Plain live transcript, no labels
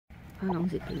How long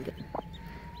has it been going?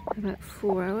 About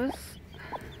 4 hours.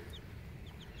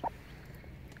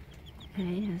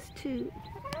 A has 2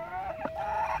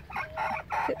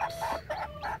 pips.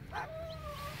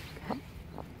 Okay.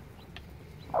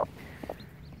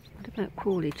 What about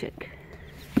Paulie chick?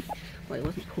 Well, it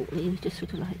wasn't poorly, he was just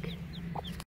sort of like...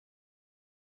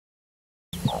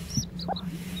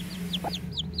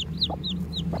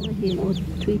 Can I hear more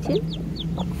tweeting?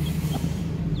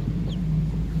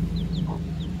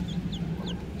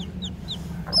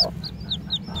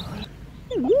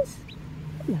 There he is.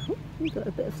 Hello, you've got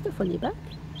a bit of stuff on your back.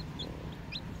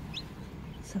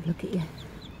 Let's have a look at you.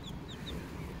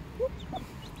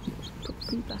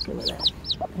 Put you back over there.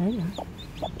 There you are.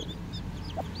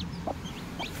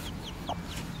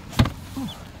 Oh,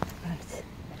 right.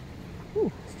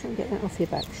 Oh, let's try and get that off your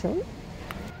back, shall we?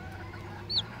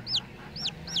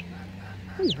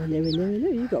 Hello, hello,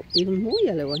 you've got even more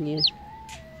yellow on you.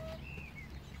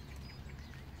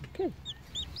 Okay.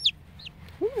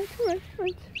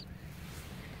 Alright.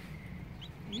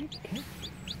 Okay.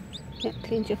 Yeah,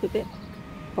 cleans you up a bit.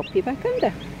 Pop you back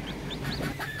under.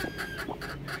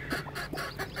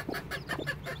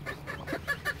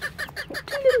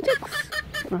 Two little ticks.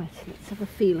 Right, let's have a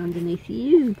feel underneath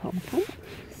you, Pompom.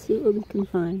 See what we can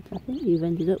find. I think you've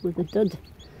ended up with the dud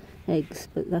eggs,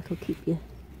 but that'll keep you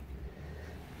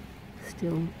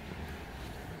still.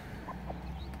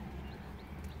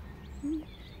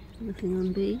 Nothing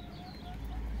on B.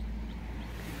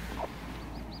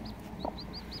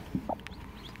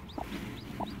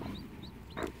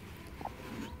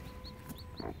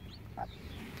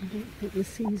 I don't think the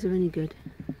C's are any good.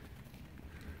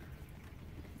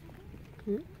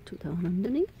 Yeah, took that one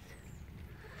underneath.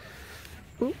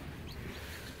 Oh,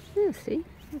 yeah, see,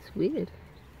 that's weird.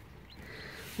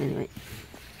 Anyway,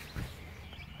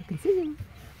 I can see him.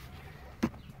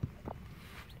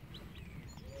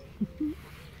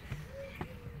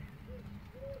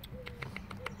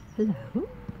 Hello.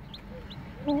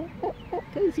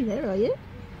 Cozy there, are you?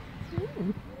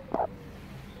 Oh.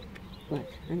 Right,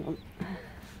 hang on.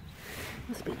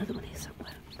 Must be another one here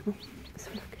somewhere. Come on, let's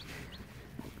have a look.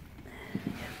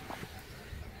 There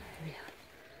we are.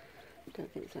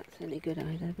 Don't think that's any good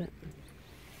either, but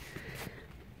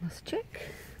let's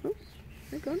check. Oh,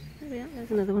 they're gone. There we are.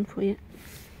 There's another one for you.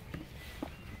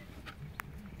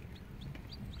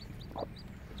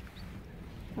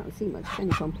 Can't see much, can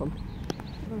you, Pompom?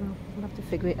 Oh, we'll have to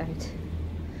figure it out.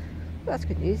 Well, that's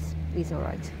good news. He's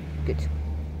alright. Good.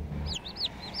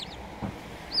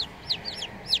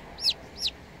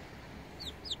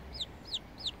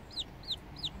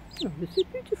 Oh, this is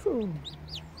beautiful.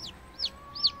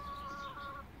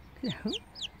 Hello.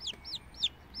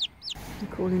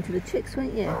 You're calling to the chicks,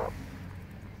 won't you?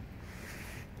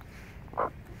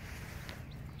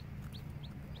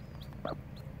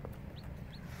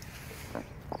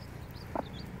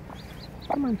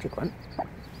 Come on, chick one.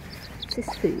 What's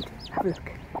this food? Have a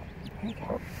look. There you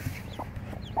go.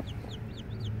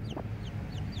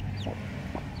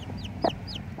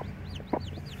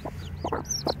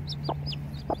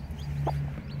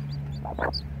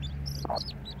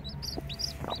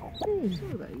 Hey,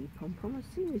 what about you, Pompom? I've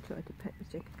seen you try to pet the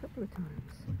chick a couple of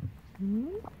times. Hmm?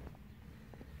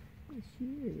 It's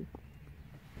you.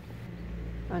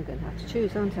 I'm going to have to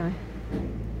choose, aren't I? I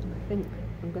think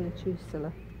I'm going to choose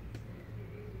Scylla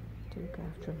to look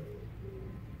after him.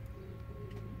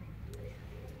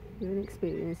 You're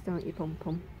inexperienced, aren't you,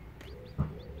 Pompom?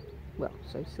 Well,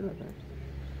 so Scylla though.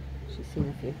 She's seen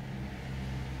a few.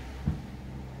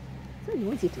 It's so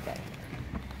noisy today.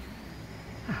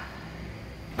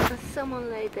 Has someone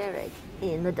laid their egg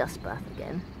in the dust bath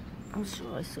again? I'm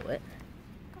sure I saw it.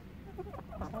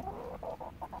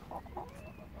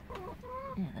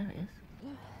 Yeah, there it is.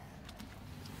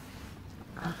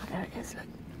 Oh, there it is, look.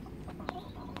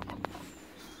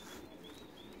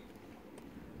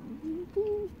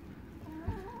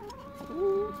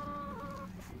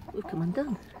 We've come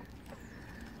undone.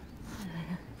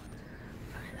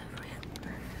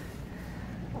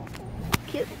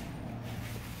 Cute.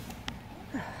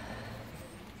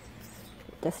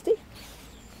 Dusty.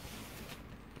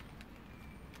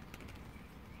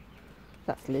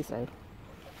 That's Lizzo.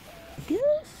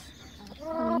 Yes.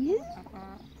 Are you?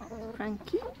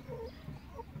 Frankie?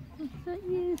 Is that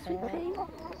you, Sweet Pea?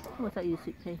 Oh, is that you,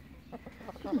 Sweet Pea?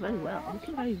 Looking very well.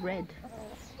 Looking very red.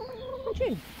 Aren't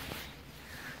you?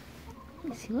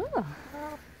 Yes, you are.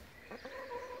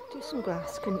 Do some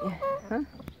grass, couldn't you? Huh?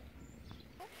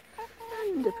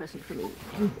 And a present for me.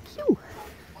 Thank you.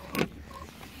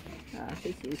 Ah,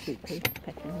 this is Sweet Pea.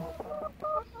 Pecking.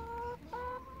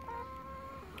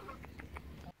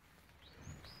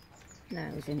 Now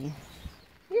he's in here.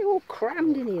 You're all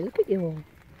crammed in here. Look at you all.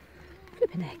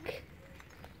 Flipping heck.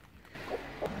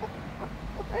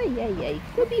 Hey, hey, hey.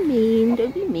 Don't be mean.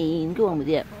 Don't be mean. Go on with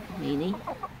it, meanie.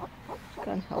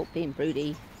 Can't help being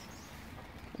broody.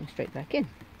 Going straight back in.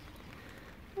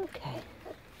 Okay.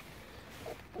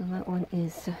 And that one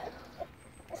is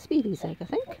Speedy's egg, I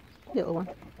think. Little one.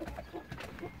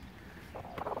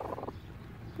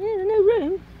 Yeah, the nose